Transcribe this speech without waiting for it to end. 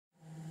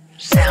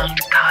Sound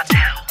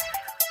Cartel.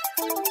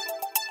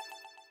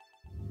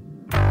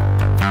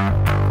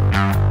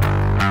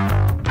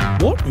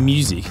 What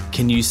music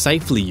can you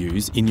safely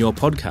use in your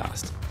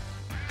podcast?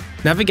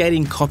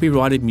 Navigating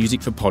copyrighted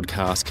music for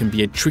podcasts can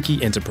be a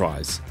tricky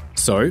enterprise.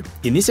 So,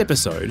 in this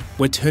episode,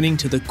 we're turning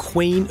to the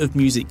Queen of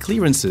Music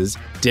Clearances,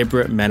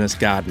 Deborah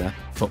Mannis-Gardner,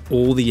 for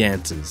all the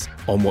answers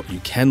on what you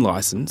can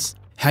license,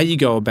 how you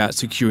go about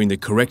securing the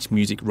correct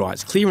music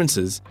rights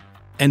clearances,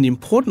 and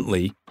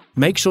importantly,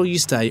 make sure you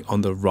stay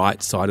on the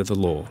right side of the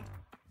law,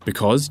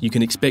 because you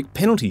can expect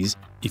penalties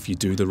if you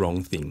do the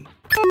wrong thing.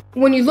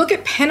 When you look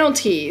at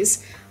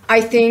penalties,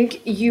 I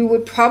think you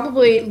would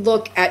probably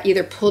look at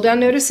either pull-down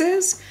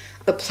notices.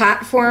 The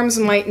platforms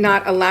might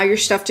not allow your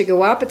stuff to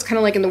go up. It's kind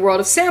of like in the world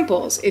of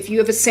samples. If you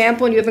have a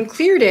sample and you haven't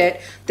cleared it,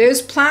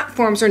 those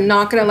platforms are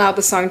not going to allow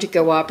the song to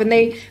go up. And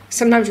they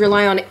sometimes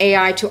rely on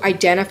AI to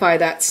identify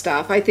that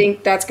stuff. I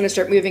think that's going to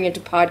start moving into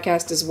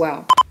podcast as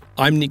well.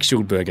 I'm Nick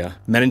Schildberger,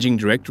 Managing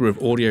Director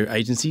of audio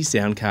agency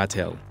Sound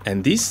Cartel,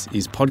 and this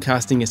is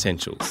Podcasting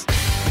Essentials.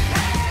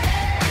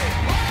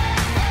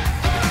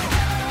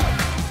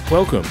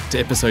 Welcome to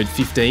episode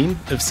 15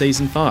 of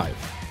season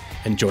 5.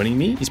 And joining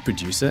me is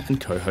producer and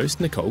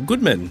co-host Nicole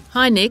Goodman.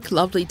 Hi Nick,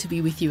 lovely to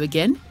be with you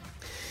again.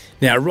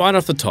 Now, right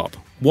off the top,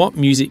 what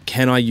music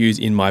can I use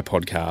in my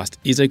podcast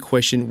is a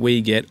question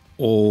we get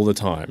all the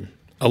time,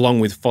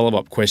 along with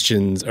follow-up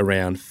questions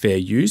around fair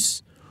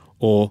use,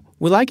 or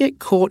will I get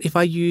caught if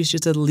I use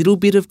just a little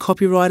bit of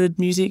copyrighted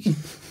music?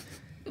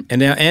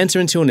 And our answer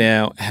until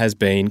now has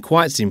been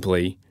quite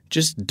simply,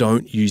 just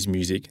don't use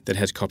music that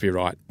has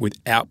copyright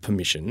without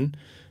permission,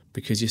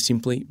 because you're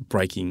simply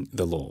breaking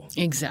the law.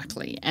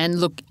 Exactly. And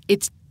look,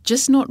 it's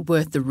just not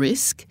worth the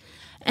risk.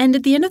 And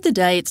at the end of the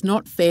day, it's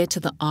not fair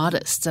to the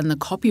artists and the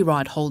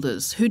copyright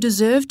holders who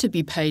deserve to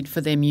be paid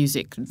for their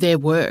music, their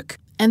work.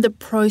 And the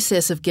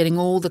process of getting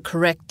all the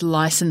correct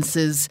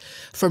licenses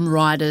from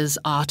writers,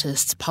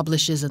 artists,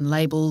 publishers and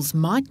labels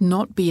might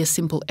not be a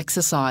simple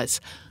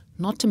exercise,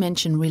 not to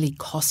mention really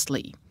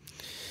costly.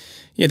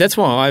 Yeah, that's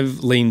why I've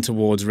leaned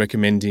towards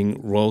recommending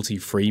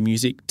royalty-free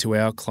music to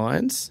our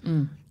clients.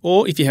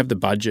 Or if you have the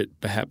budget,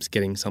 perhaps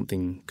getting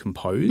something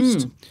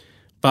composed.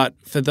 But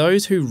for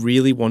those who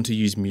really want to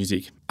use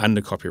music under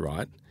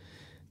copyright,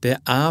 there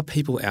are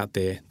people out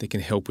there that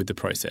can help with the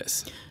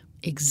process.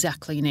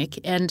 Exactly, Nick.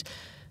 And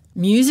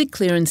music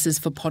clearances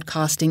for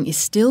podcasting is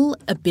still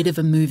a bit of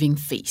a moving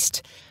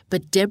feast.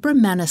 But Deborah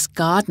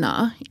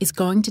Mannis-Gardner is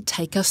going to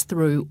take us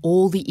through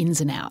all the ins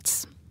and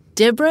outs.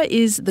 Deborah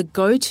is the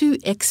go-to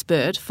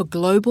expert for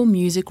global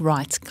music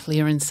rights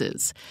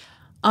clearances.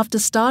 After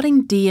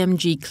starting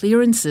DMG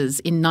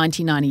Clearances in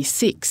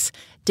 1996,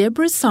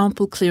 Deborah's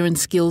sample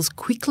clearance skills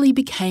quickly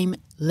became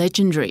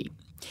legendary.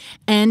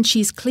 And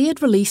she's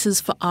cleared releases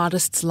for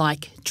artists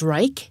like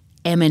Drake,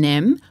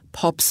 Eminem,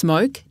 Pop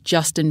Smoke,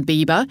 Justin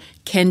Bieber,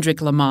 Kendrick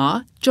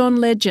Lamar, John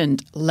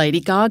Legend, Lady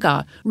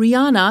Gaga,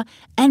 Rihanna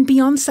and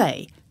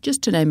Beyoncé,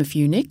 just to name a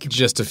few, Nick.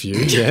 Just a few,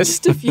 yes.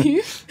 Just a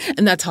few.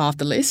 And that's half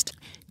the list.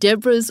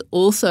 Deborah's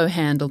also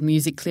handled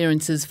music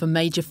clearances for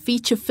major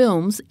feature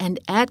films and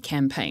ad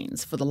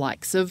campaigns for the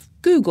likes of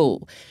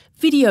Google,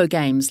 video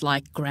games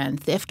like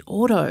Grand Theft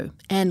Auto,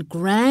 and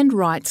grand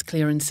rights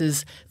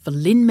clearances for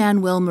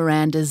Lin-Manuel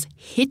Miranda's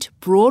hit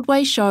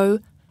Broadway show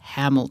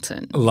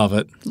Hamilton. Love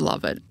it.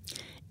 Love it.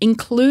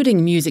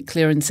 Including music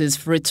clearances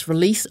for its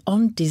release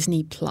on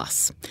Disney+.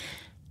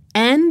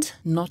 And,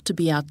 not to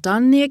be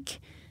outdone, Nick,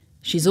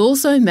 she's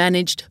also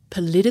managed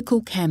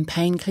political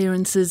campaign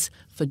clearances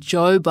for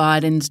Joe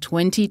Biden's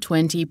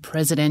 2020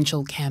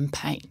 presidential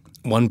campaign.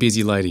 One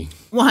busy lady.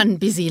 One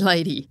busy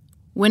lady.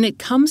 When it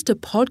comes to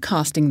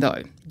podcasting,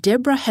 though,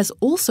 Deborah has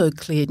also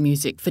cleared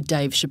music for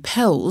Dave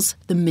Chappelle's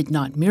The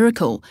Midnight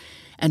Miracle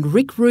and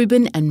Rick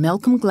Rubin and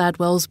Malcolm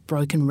Gladwell's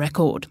Broken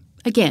Record.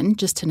 Again,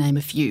 just to name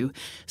a few.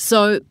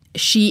 So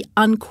she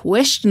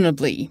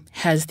unquestionably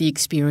has the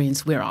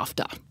experience we're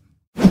after.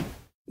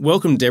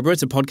 Welcome, Deborah,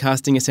 to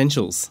Podcasting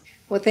Essentials.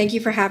 Well, thank you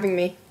for having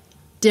me.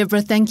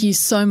 Deborah, thank you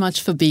so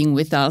much for being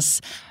with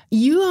us.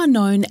 You are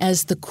known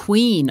as the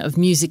Queen of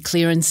Music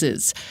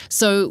Clearances,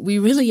 so we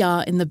really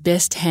are in the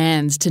best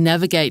hands to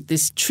navigate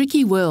this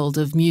tricky world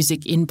of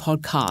music in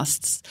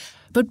podcasts.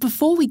 But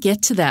before we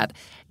get to that,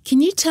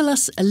 can you tell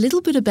us a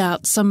little bit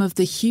about some of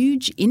the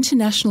huge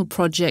international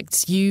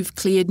projects you've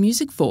cleared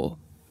music for?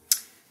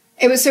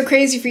 It was so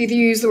crazy for you to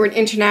use the word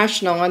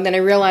international, and then I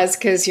realized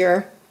because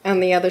you're on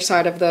the other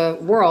side of the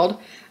world,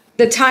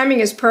 the timing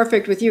is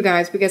perfect with you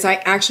guys because I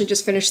actually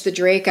just finished the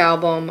Drake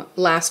album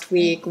last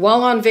week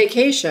while on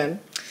vacation.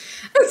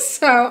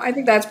 So I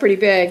think that's pretty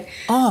big.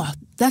 Oh,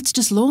 that's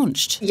just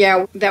launched.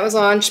 Yeah, that was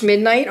launched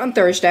midnight on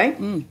Thursday.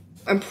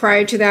 And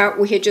prior to that,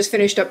 we had just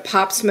finished up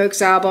Pop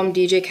Smoke's album,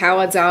 DJ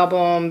Khaled's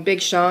album,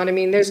 Big Sean. I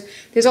mean, there's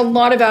a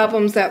lot of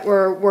albums that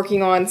we're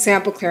working on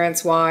sample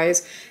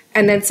clearance-wise.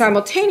 And then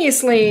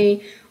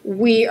simultaneously,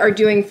 we are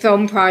doing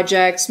film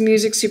projects,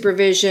 music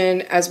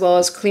supervision, as well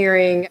as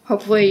clearing,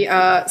 hopefully,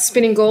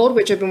 Spinning Gold,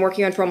 which I've been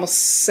working on for almost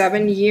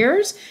 7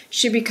 years.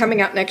 Should be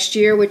coming out next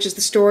year, which is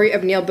the story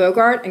of Neil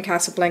Bogart and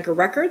Casablanca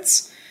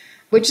Records.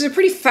 which is a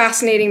pretty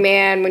fascinating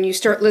man. When you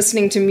start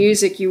listening to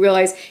music, you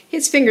realize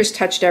his fingers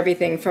touched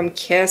everything from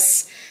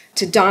Kiss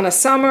to Donna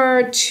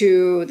Summer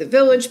to the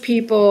Village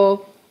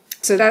People.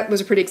 So that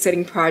was a pretty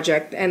exciting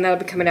project, and that'll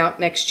be coming out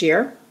next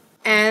year.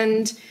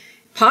 And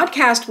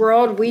podcast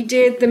world, we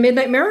did The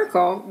Midnight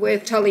Miracle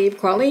with Talib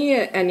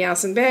Kweli and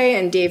Yasin Bey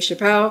and Dave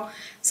Chappelle.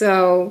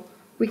 So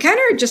we kind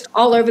of are just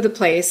all over the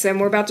place, and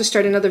we're about to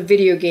start another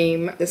video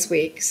game this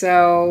week.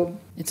 So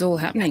it's all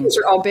happening. These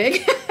are all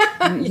big.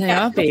 They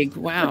are big.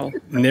 Wow.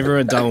 Never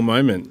a dull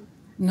moment.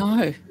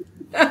 No.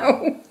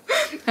 No,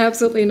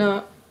 absolutely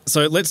not.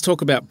 So let's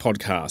talk about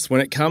podcasts.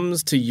 When it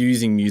comes to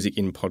using music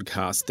in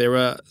podcasts, there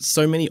are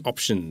so many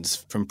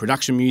options, from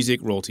production music,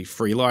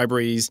 royalty-free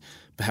libraries,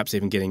 perhaps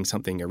even getting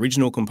something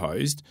original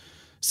composed.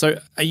 So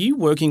are you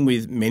working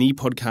with many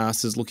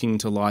podcasters looking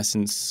to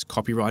license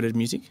copyrighted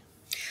music?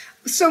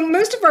 So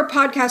most of our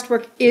podcast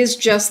work is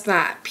just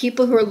that.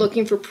 People who are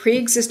looking for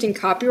pre-existing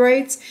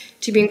copyrights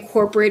to be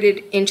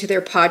incorporated into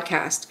their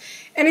podcast.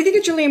 And I think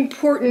it's really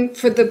important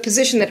for the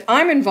position that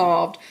I'm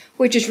involved,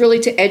 which is really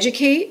to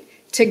educate,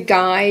 to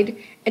guide,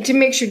 and to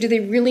make sure, do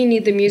they really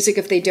need the music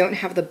if they don't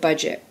have the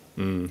budget?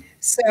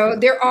 So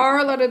there are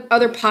a lot of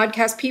other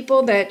podcast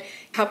people that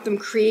help them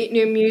create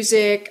new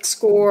music,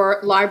 score,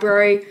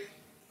 library.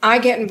 I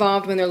get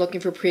involved when they're looking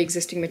for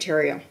pre-existing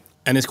material.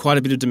 And there's quite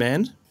a bit of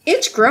demand?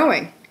 It's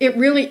growing. It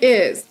really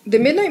is. The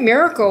Midnight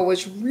Miracle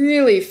was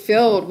really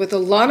filled with a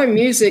lot of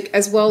music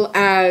as well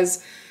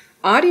as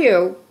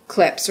audio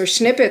clips or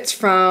snippets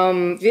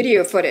from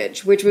video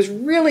footage, which was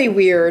really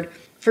weird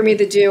for me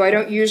to do. I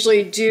don't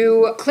usually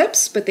do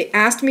clips, but they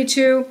asked me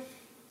to,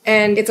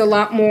 and it's a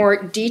lot more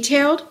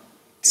detailed.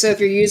 So if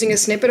you're using a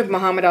snippet of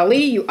Muhammad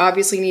Ali, you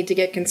obviously need to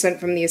get consent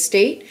from the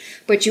estate,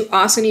 but you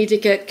also need to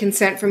get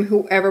consent from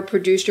whoever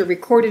produced or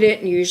recorded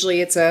it, and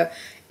usually it's a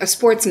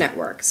sports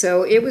network.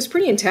 So it was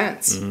pretty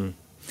intense. Mm-hmm.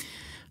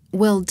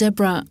 Well,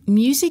 Deborah,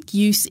 music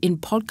use in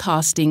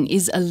podcasting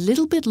is a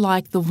little bit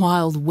like the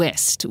Wild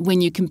West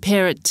when you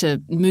compare it to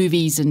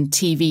movies and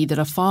TV that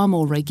are far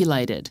more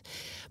regulated.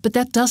 But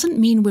that doesn't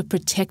mean we're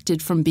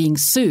protected from being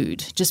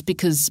sued just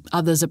because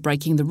others are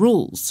breaking the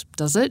rules,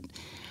 does it?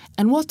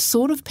 And what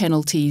sort of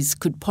penalties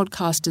could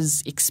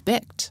podcasters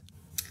expect?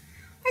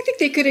 I think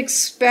they could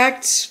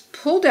expect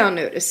pull-down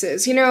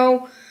notices. You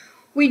know,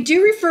 we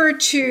do refer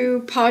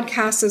to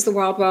podcasts as the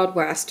Wild Wild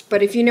West,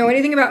 but if you know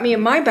anything about me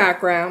and my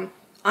background,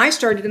 I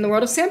started in the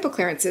world of sample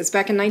clearances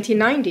back in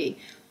 1990.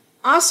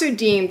 Also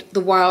deemed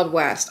the Wild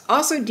West,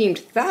 also deemed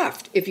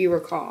theft, if you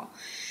recall.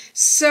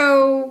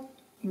 So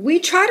we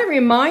try to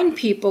remind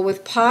people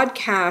with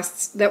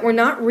podcasts that we're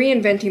not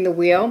reinventing the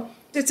wheel.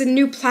 It's a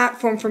new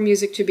platform for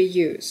music to be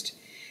used.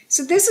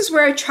 So this is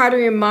where I try to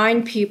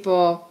remind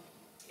people,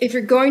 if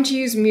you're going to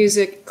use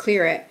music,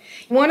 clear it.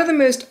 One of the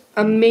most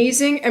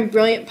amazing and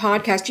brilliant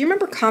podcasts, do you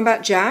remember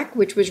Combat Jack,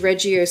 which was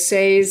Reggie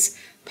Osei's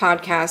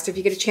podcast? If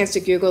you get a chance to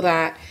Google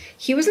that.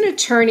 He was an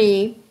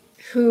attorney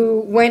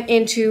who went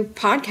into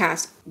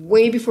podcasts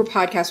way before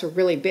podcasts were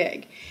really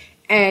big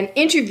and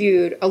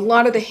interviewed a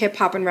lot of the hip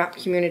hop and rap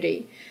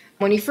community.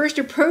 When he first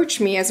approached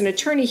me as an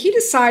attorney, he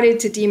decided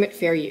to deem it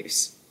fair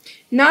use,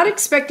 not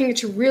expecting it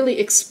to really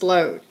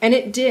explode. And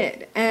it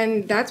did.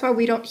 And that's why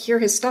we don't hear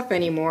his stuff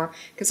anymore,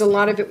 because a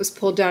lot of it was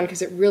pulled down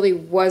because it really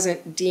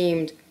wasn't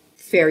deemed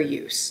fair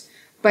use.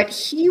 But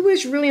he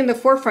was really in the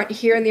forefront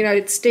here in the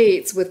United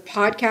States with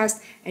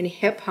podcasts and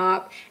hip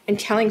hop and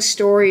telling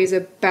stories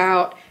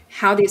about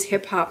how these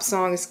hip hop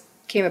songs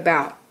came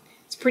about.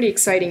 It's pretty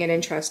exciting and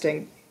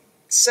interesting.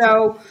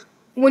 So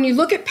when you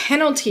look at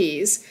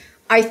penalties,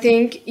 I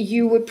think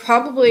you would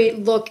probably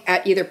look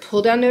at either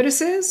pull down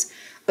notices.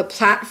 The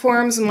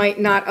platforms might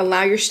not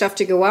allow your stuff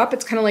to go up.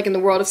 It's kind of like in the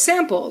world of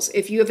samples.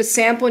 If you have a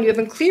sample and you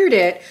haven't cleared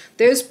it,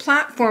 those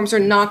platforms are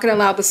not going to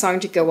allow the song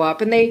to go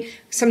up. And they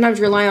sometimes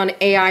rely on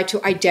AI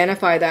to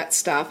identify that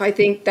stuff. I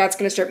think that's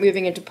going to start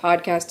moving into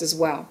podcast as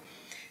well.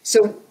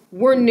 So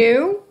we're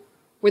new.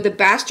 We're the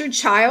bastard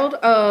child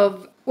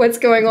of what's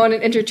going on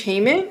in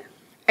entertainment.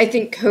 I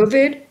think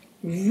COVID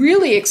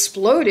really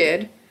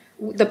exploded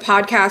the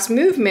podcast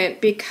movement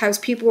because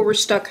people were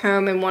stuck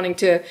home and wanting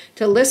to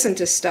listen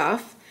to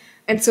stuff.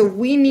 And so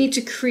we need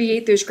to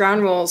create those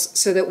ground rules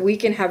so that we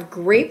can have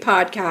great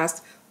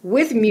podcasts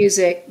with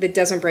music that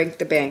doesn't break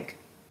the bank.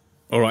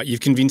 All right,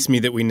 you've convinced me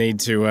that we need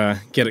to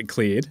get it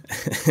cleared.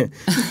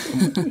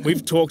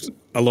 We've talked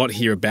a lot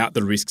here about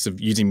the risks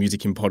of using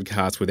music in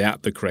podcasts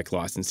without the correct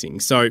licensing.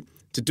 So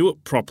to do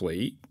it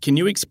properly, can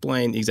you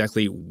explain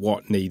exactly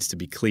what needs to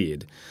be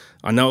cleared?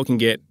 I know it can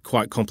get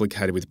quite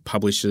complicated with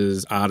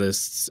publishers,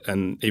 artists,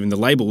 and even the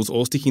labels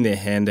all sticking their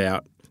hand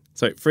out.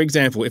 So, for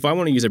example, if I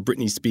want to use a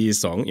Britney Spears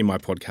song in my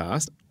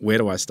podcast, where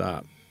do I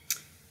start?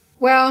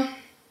 Well,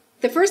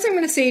 the first thing I'm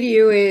going to say to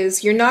you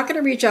is you're not going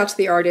to reach out to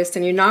the artist,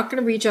 and you're not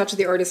going to reach out to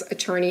the artist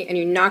attorney, and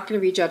you're not going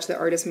to reach out to the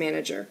artist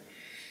manager.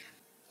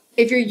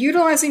 If you're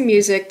utilizing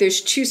music,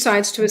 there's two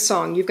sides to a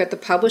song. You've got the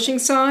publishing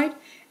side,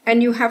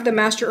 and you have the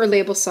master or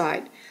label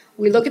side.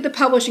 We look at the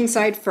publishing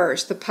side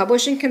first. The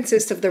publishing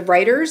consists of the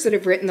writers that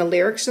have written the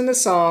lyrics in the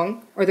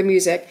song or the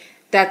music.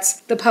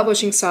 That's the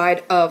publishing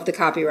side of the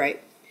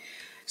copyright.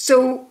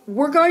 So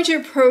we're going to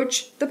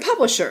approach the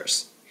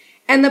publishers,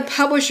 and the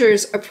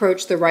publishers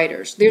approach the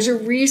writers. There's a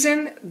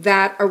reason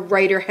that a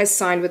writer has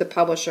signed with a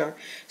publisher,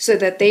 so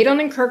that they don't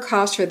incur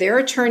costs for their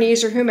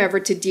attorneys or whomever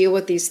to deal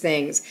with these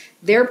things.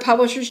 Their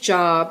publisher's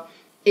job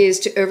is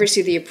to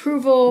oversee the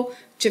approval,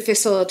 to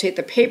facilitate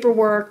the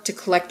paperwork, to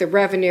collect the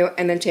revenue,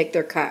 and then take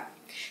their cut.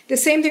 The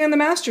same thing on the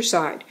master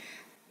side.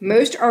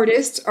 Most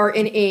artists are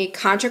in a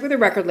contract with a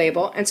record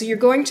label, and so you're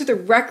going to the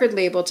record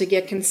label to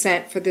get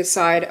consent for this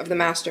side of the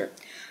master.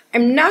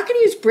 I'm not going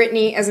to use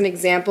Britney as an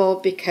example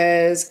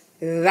because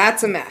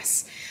that's a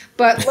mess.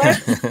 But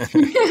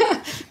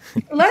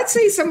let's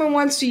say someone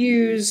wants to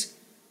use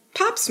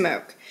Pop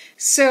Smoke.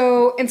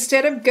 So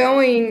instead of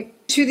going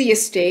to the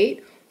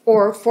estate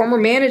or former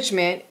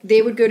management,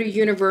 they would go to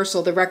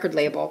Universal, the record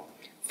label,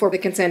 for the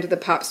consent of the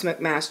Pop Smoke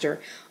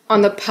master.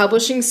 On the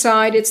publishing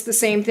side, it's the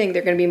same thing.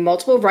 There are going to be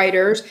multiple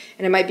writers,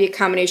 and it might be a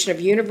combination of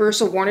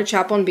Universal, Warner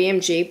Chappell, and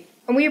BMG,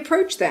 and we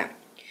approach them.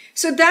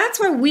 So that's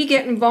why we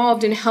get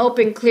involved in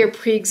helping clear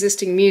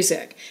pre-existing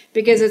music,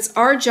 because it's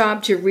our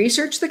job to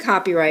research the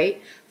copyright,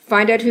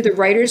 find out who the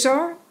writers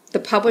are, the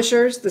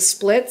publishers, the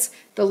splits,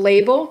 the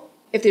label.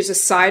 If there's a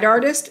side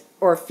artist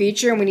or a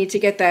feature and we need to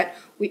get that,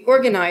 we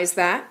organize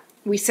that.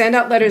 We send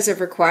out letters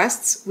of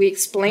requests. We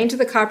explain to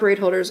the copyright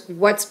holders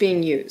what's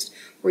being used.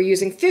 We're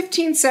using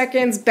 15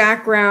 seconds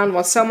background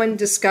while someone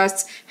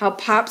discussed how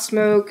Pop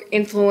Smoke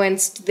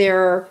influenced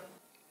their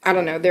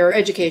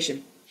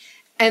education.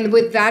 And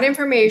with that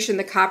information,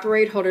 the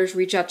copyright holders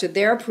reach out to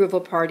their approval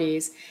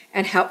parties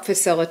and help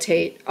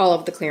facilitate all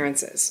of the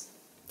clearances.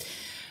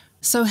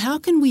 So how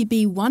can we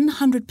be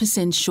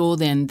 100% sure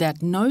then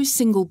that no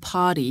single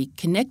party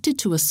connected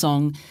to a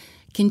song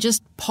can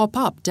just pop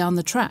up down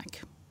the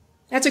track?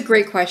 That's a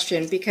great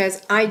question,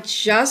 because I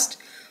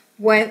just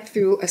went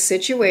through a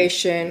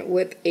situation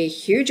with a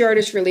huge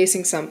artist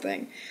releasing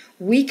something.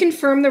 We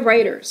confirmed the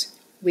writers.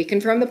 We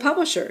confirmed the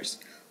publishers.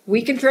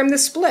 We confirmed the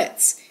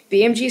splits.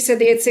 BMG said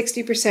they had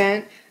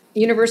 60%.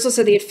 Universal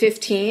said they had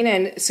 15%,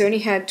 and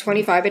Sony had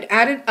 25%. It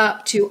added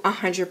up to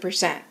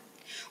 100%.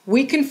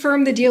 We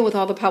confirmed the deal with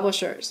all the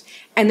publishers.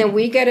 And then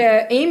we get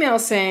an email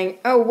saying,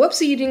 oh,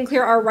 whoopsie, you didn't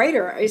clear our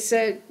writer. I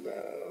said,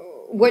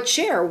 what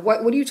share?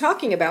 What are you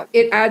talking about?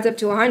 It adds up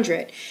to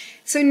 100.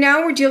 So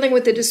now we're dealing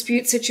with the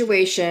dispute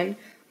situation.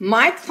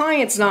 My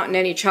client's not in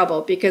any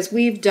trouble because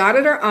we've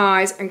dotted our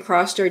I's and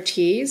crossed our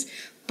T's.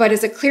 But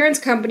as a clearance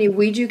company,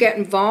 we do get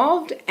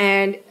involved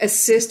and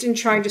assist in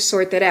trying to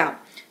sort that out.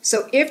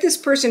 So if this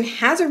person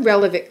has a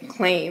relevant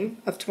claim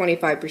of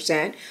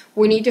 25%,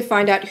 we need to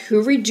find out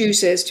who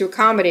reduces to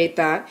accommodate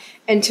that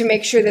and to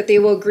make sure that they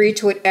will agree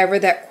to whatever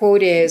that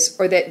quote is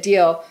or that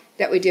deal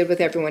that we did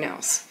with everyone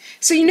else.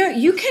 So,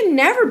 you can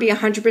never be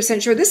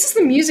 100% sure. This is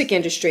the music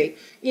industry.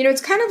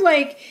 It's kind of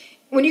like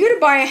when you go to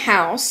buy a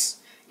house,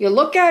 you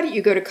look at it,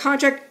 you go to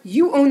contract,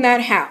 you own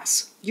that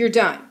house. You're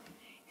done.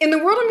 In the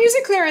world of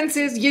music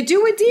clearances, you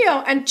do a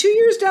deal, and 2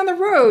 years down the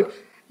road,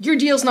 your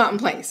deal's not in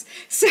place.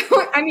 So,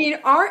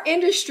 our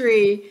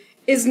industry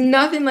is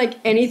nothing like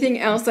anything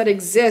else that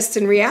exists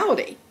in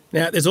reality.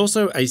 Now, there's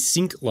also a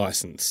sync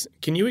license.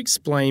 Can you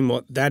explain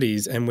what that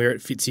is and where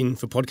it fits in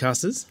for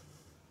podcasters?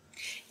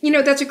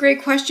 That's a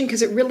great question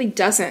because it really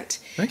doesn't.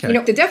 Okay.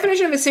 The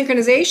definition of a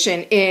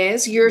synchronization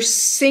is you're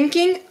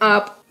syncing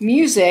up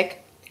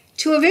music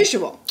to a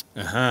visual,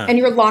 and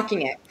you're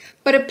locking it.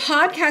 But a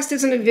podcast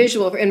isn't a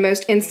visual in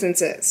most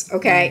instances,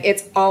 okay?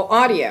 It's all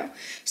audio.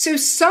 So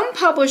some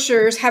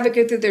publishers have it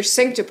go through their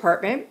sync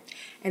department,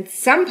 and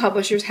some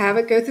publishers have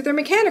it go through their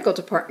mechanical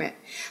department.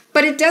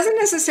 But it doesn't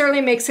necessarily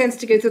make sense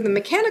to go through the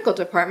mechanical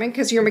department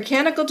because your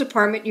mechanical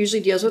department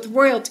usually deals with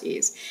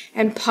royalties,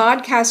 and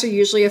podcasts are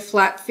usually a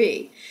flat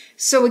fee.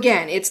 So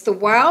again, it's the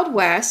Wild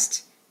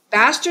West,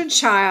 bastard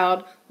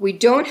child, we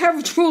don't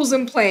have rules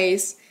in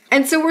place,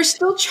 and so we're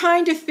still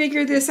trying to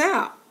figure this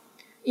out.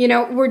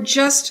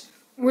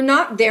 We're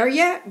not there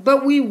yet,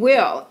 but we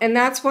will. And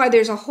that's why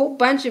there's a whole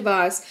bunch of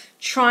us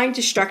trying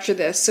to structure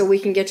this so we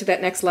can get to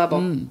that next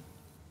level.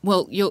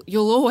 Well,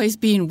 you'll always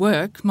be in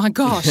work. My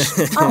gosh.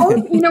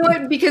 You know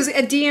what? Because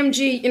at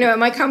DMG, at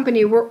my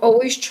company, we're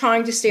always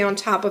trying to stay on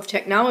top of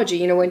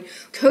technology. When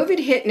COVID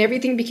hit and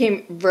everything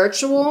became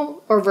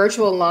virtual or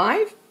virtual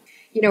live,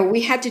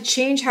 we had to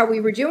change how we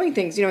were doing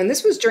things, and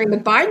this was during the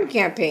Biden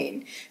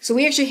campaign. So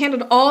we actually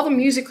handled all the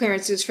music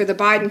clearances for the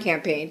Biden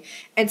campaign.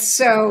 And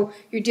so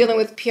you're dealing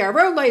with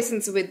PRO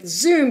license with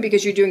Zoom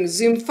because you're doing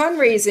Zoom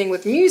fundraising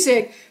with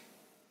music.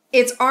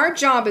 It's our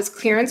job as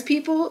clearance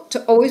people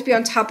to always be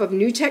on top of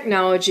new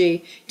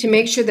technology to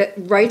make sure that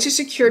rights are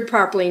secured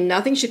properly.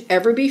 Nothing should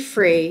ever be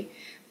free,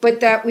 but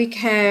that we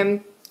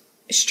can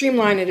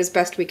streamline it as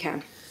best we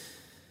can.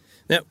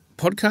 Now,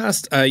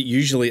 podcasts are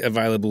usually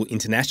available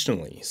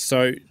internationally.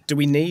 So do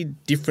we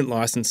need different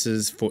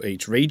licenses for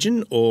each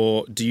region,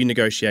 or do you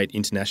negotiate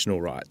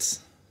international rights?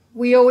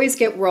 We always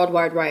get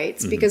worldwide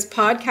rights because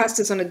podcast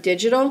is on a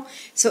digital.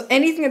 So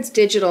anything that's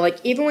digital, like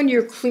even when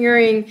you're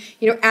clearing,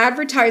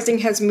 advertising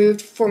has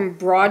moved from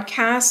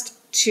broadcast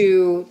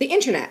to the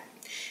internet.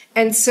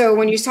 And so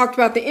when you talked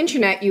about the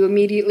internet, you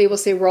immediately will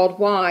say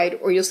worldwide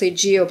or you'll say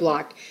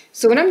geo-blocked.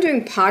 So when I'm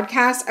doing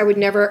podcasts, I would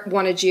never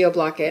want to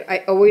geo-block it. I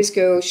always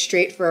go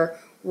straight for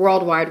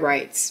worldwide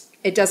rights.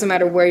 It doesn't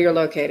matter where you're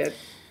located.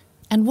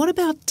 And what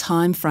about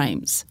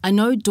timeframes? I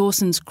know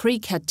Dawson's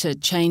Creek had to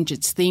change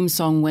its theme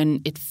song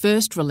when it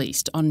first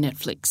released on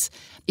Netflix.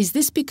 Is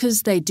this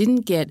because they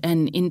didn't get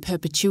an in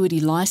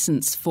perpetuity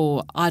license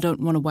for I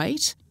Don't Want to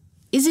Wait?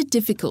 Is it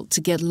difficult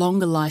to get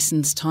longer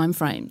license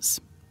timeframes?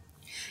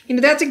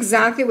 That's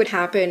exactly what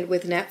happened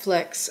with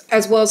Netflix,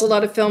 as well as a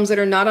lot of films that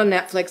are not on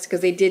Netflix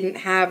because they didn't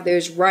have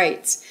those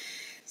rights.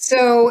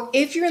 So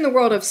if you're in the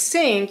world of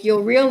sync,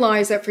 you'll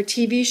realize that for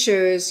TV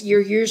shows,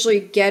 you're usually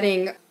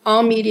getting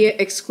all media,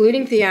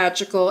 excluding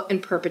theatrical, in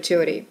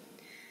perpetuity.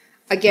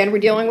 Again, we're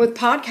dealing with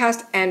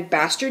podcast and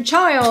Bastard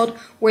Child,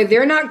 where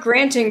they're not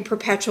granting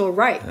perpetual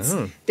rights.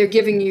 Oh. They're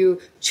giving you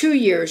 2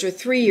 years or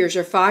 3 years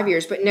or 5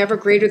 years, but never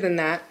greater than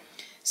that.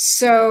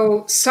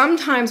 So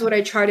sometimes what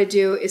I try to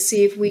do is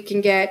see if we can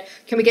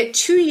we get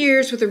 2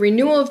 years with a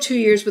renewal of 2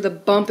 years with a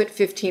bump at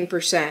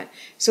 15%.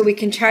 So we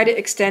can try to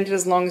extend it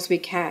as long as we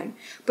can.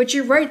 But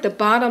you're right, the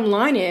bottom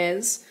line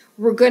is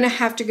we're going to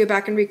have to go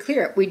back and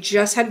re-clear it. We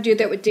just had to do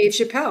that with Dave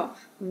Chappelle.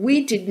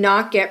 We did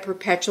not get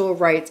perpetual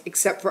rights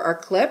except for our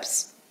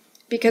clips,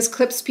 because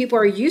clips people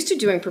are used to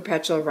doing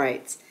perpetual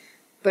rights.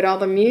 But all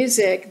the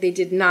music, they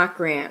did not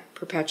grant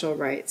perpetual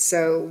rights.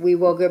 So we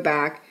will go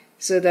back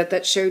so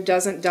that show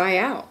doesn't die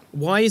out.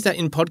 Why is that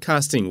in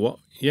podcasting?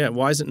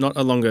 Why is it not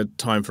a longer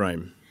time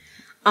frame?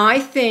 I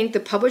think the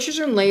publishers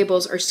and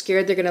labels are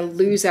scared they're going to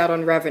lose out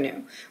on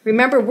revenue.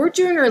 Remember, we're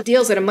doing our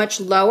deals at a much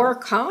lower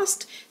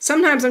cost.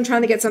 Sometimes I'm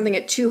trying to get something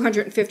at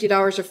 $250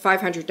 or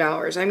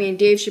 $500. I mean,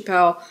 Dave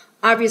Chappelle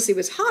obviously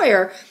was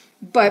higher,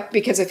 but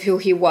because of who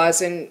he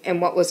was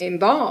and what was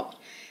involved.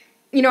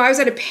 I was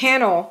at a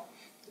panel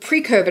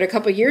pre-COVID a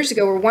couple of years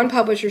ago where one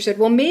publisher said,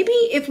 well, maybe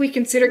if we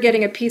consider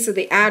getting a piece of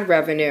the ad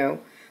revenue,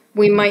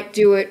 we might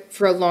do it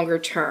for a longer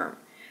term.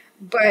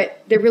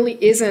 But there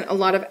really isn't a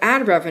lot of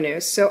ad revenue.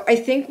 So I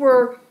think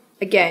we're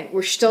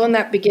still in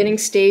that beginning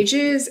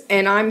stages,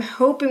 and I'm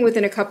hoping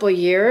within a couple of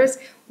years,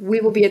 we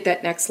will be at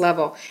that next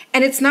level.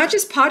 And it's not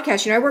just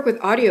podcasts. I work with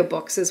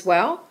audiobooks as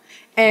well,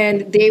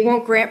 and they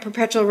won't grant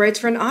perpetual rights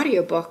for an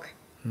audiobook.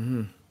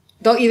 Mm-hmm.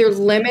 They'll either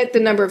limit the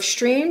number of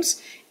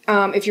streams.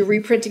 If you're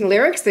reprinting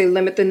lyrics, they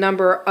limit the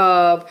number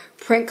of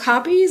print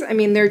copies. I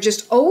mean, they're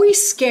just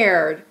always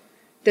scared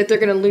that they're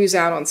going to lose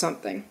out on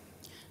something.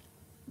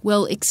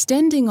 Well,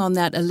 extending on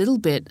that a little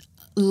bit,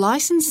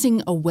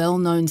 licensing a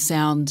well-known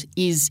sound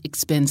is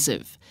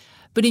expensive.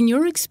 But in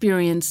your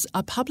experience,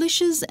 are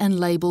publishers and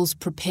labels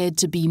prepared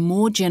to be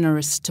more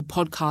generous to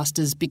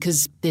podcasters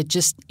because there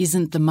just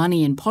isn't the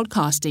money in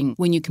podcasting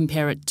when you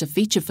compare it to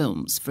feature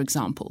films, for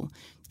example?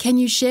 Can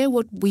you share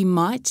what we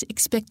might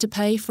expect to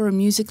pay for a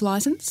music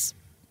license?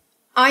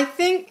 I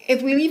think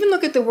if we even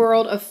look at the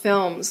world of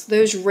films,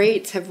 those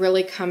rates have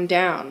really come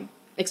down,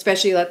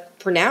 especially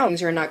for now,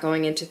 things are not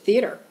going into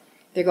theater.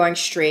 They're going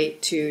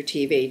straight to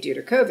TV due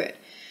to COVID.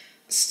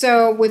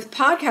 So with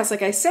podcasts,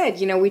 like I said,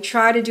 we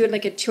try to do it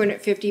like at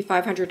 $250,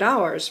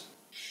 $500.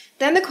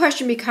 Then the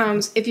question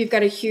becomes, if you've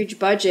got a huge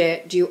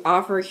budget, do you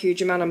offer a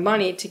huge amount of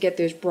money to get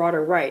those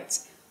broader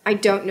rights? I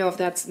don't know if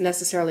that's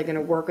necessarily going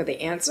to work or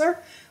the answer,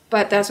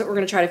 but that's what we're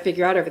going to try to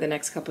figure out over the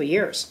next couple of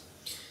years.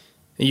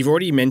 You've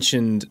already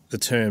mentioned the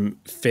term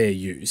fair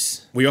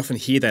use. We often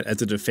hear that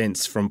as a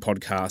defence from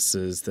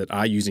podcasters that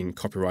are using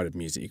copyrighted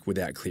music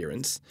without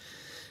clearance.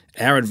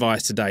 Our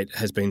advice to date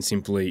has been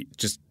simply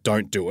just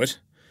don't do it.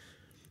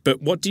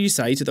 But what do you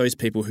say to those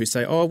people who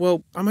say, oh,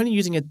 well, I'm only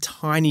using a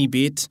tiny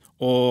bit,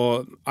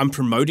 or I'm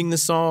promoting the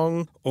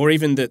song, or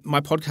even that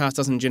my podcast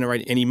doesn't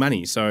generate any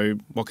money, so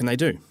what can they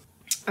do?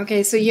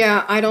 Okay, so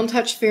I don't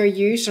touch fair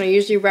use, and I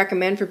usually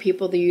recommend for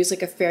people to use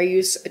like a fair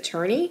use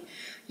attorney.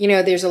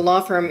 There's a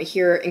law firm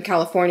here in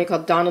California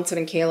called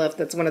Donaldson & Califf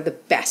that's one of the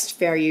best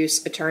fair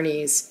use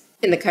attorneys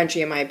in the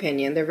country, in my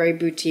opinion. They're very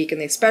boutique and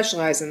they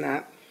specialize in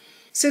that.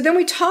 So then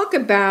we talk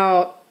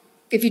about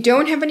if you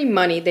don't have any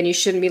money, then you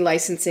shouldn't be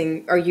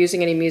licensing or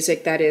using any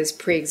music that is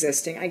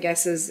pre-existing, I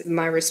guess is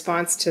my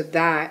response to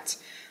that.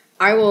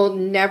 I will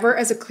never,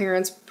 as a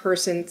clearance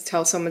person,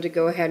 tell someone to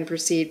go ahead and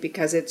proceed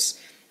because it's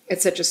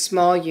such a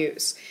small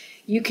use.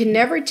 You can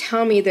never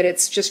tell me that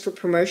it's just for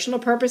promotional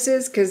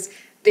purposes because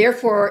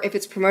therefore, if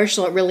it's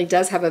promotional, it really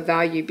does have a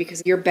value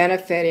because you're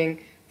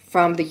benefiting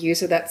from the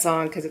use of that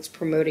song because it's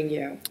promoting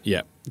you.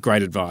 Yeah,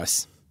 great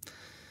advice.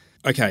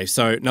 Okay,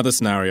 so another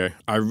scenario.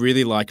 I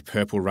really like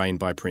Purple Rain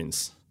by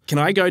Prince. Can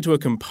I go to a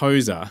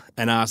composer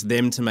and ask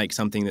them to make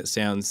something that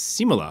sounds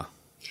similar?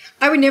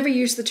 I would never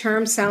use the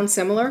term sound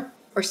similar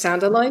or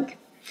sound alike.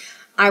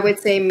 I would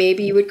say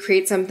maybe you would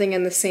create something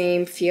in the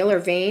same feel or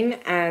vein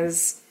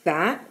as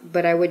that,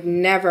 but I would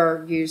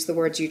never use the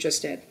words you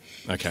just did.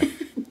 Okay.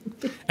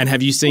 And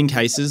have you seen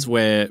cases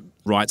where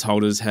rights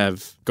holders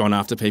have gone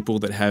after people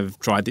that have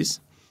tried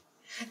this?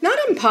 Not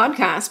in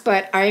podcasts,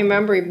 but I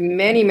remember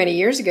many, many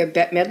years ago,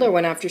 Bette Midler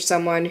went after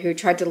someone who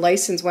tried to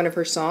license one of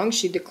her songs.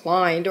 She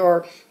declined,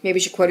 or maybe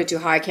she quoted too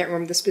high. I can't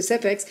remember the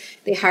specifics.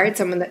 They hired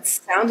someone that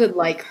sounded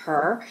like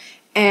her,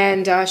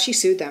 and she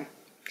sued them.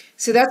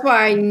 So that's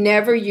why I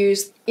never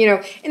used,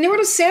 in the world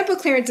of sample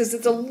clearances,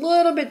 it's a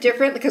little bit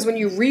different because when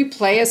you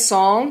replay a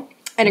song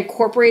and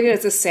incorporate it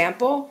as a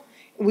sample,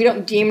 we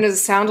don't deem it as a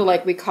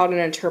sound-alike, we call it an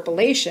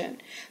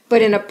interpolation.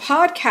 But in a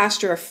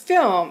podcast or a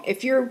film,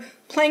 if you're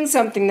playing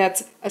something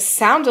that's a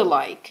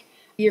sound-alike,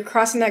 you're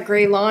crossing that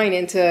gray line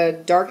into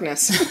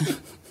darkness.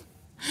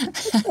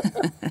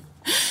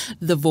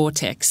 The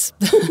vortex.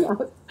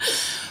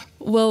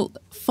 Well,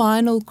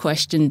 final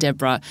question,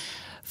 Deborah.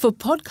 For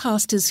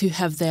podcasters who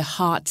have their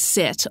heart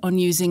set on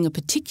using a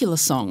particular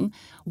song,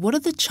 what are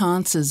the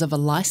chances of a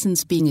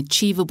license being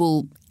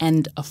achievable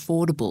and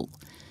affordable?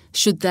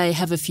 Should they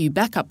have a few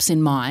backups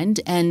in mind,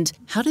 and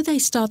how do they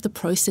start the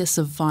process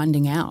of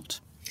finding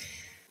out?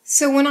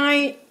 So when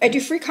I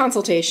do free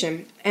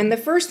consultation, and the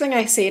first thing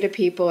I say to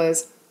people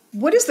is,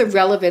 what is the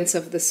relevance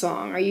of the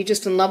song? Are you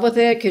just in love with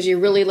it because you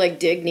really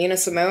dig Nina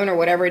Simone or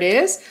whatever it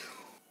is?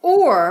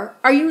 Or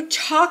are you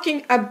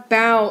talking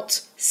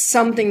about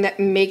something that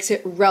makes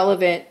it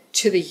relevant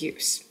to the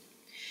use?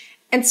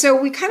 And so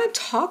we kind of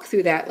talk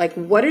through that,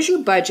 what is your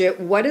budget?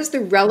 What is the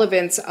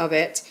relevance of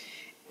it?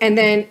 And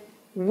then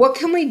what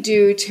can we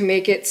do to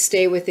make it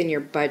stay within your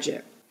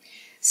budget?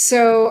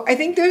 So I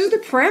think those are the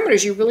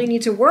parameters you really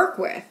need to work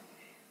with.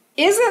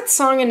 Is that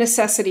song a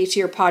necessity to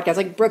your podcast,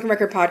 like Broken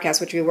Record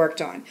Podcast, which we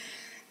worked on?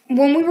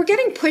 When we were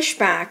getting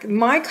pushback,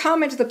 my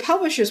comment to the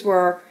publishers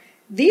were,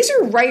 these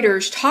are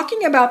writers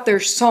talking about their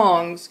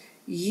songs.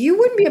 You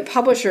wouldn't be a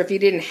publisher if you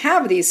didn't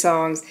have these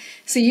songs,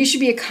 so you should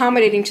be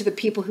accommodating to the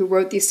people who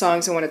wrote these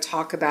songs and want to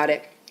talk about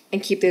it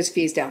and keep those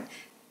fees down.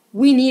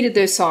 We needed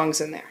those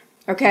songs in there,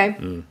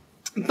 okay?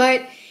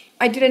 But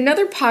I did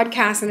another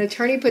podcast an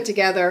attorney put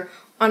together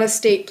on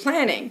estate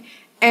planning.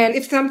 And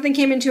if something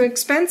came in too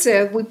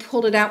expensive, we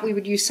pulled it out. We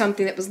would use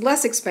something that was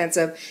less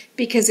expensive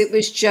because it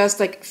was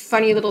just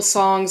funny little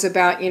songs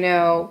about,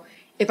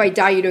 if I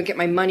die, you don't get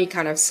my money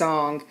kind of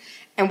song.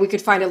 And we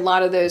could find a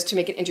lot of those to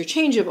make it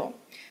interchangeable.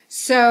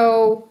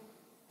 So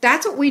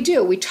that's what we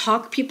do. We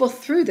talk people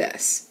through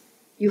this.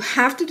 You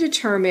have to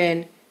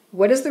determine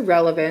what is the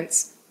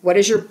relevance, what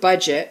is your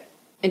budget,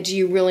 and do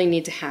you really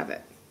need to have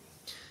it?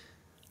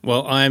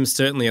 Well, I am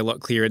certainly a lot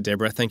clearer,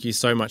 Deborah. Thank you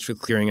so much for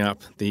clearing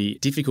up the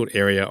difficult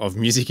area of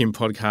music in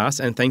podcasts.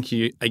 And thank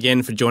you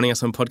again for joining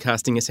us on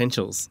Podcasting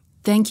Essentials.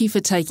 Thank you for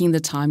taking the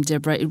time,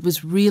 Deborah. It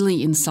was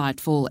really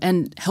insightful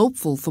and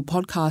helpful for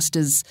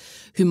podcasters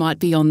who might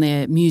be on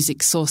their music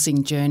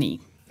sourcing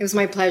journey. It was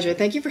my pleasure.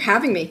 Thank you for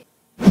having me.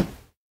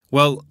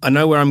 Well, I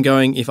know where I'm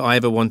going if I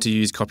ever want to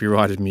use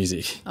copyrighted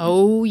music.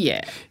 Oh,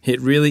 yeah. It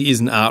really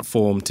is an art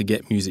form to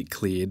get music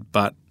cleared,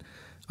 but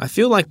I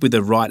feel like with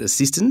the right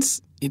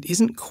assistance, it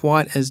isn't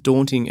quite as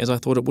daunting as I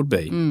thought it would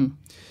be.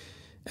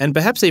 And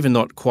perhaps even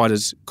not quite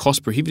as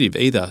cost prohibitive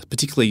either,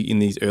 particularly in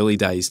these early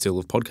days still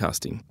of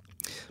podcasting.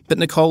 But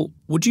Nicole,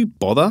 would you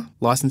bother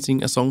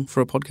licensing a song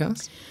for a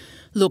podcast?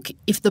 Look,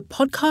 if the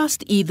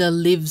podcast either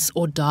lives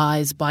or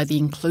dies by the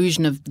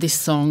inclusion of this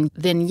song,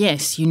 then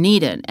yes, you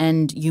need it,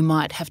 and you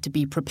might have to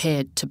be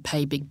prepared to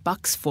pay big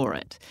bucks for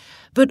it.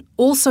 But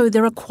also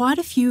there are quite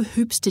a few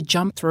hoops to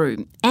jump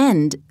through,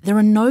 and there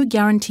are no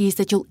guarantees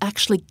that you'll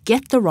actually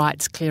get the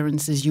rights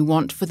clearances you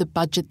want for the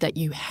budget that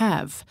you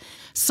have.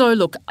 So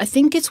look, I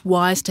think it's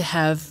wise to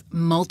have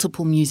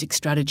multiple music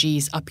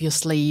strategies up your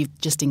sleeve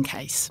just in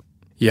case.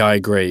 Yeah, I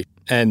agree.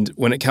 And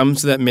when it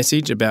comes to that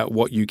message about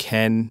what you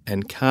can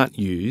and can't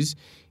use,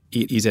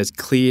 it is as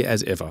clear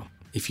as ever.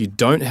 If you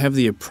don't have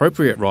the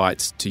appropriate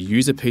rights to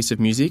use a piece of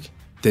music,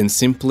 then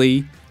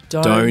simply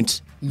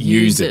don't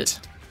use it.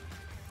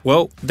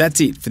 Well,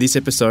 that's it for this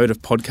episode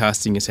of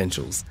Podcasting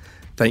Essentials.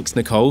 Thanks,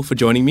 Nicole, for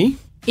joining me.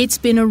 It's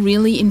been a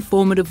really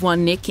informative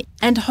one, Nick,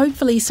 and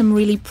hopefully some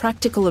really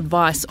practical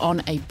advice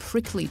on a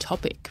prickly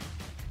topic.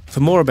 For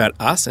more about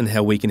us and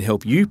how we can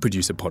help you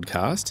produce a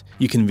podcast,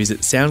 you can visit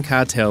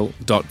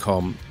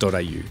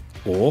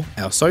soundcartel.com.au or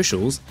our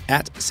socials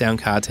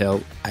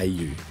 @soundcartelau.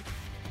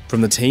 From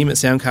the team at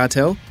Sound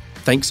Cartel,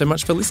 thanks so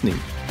much for listening.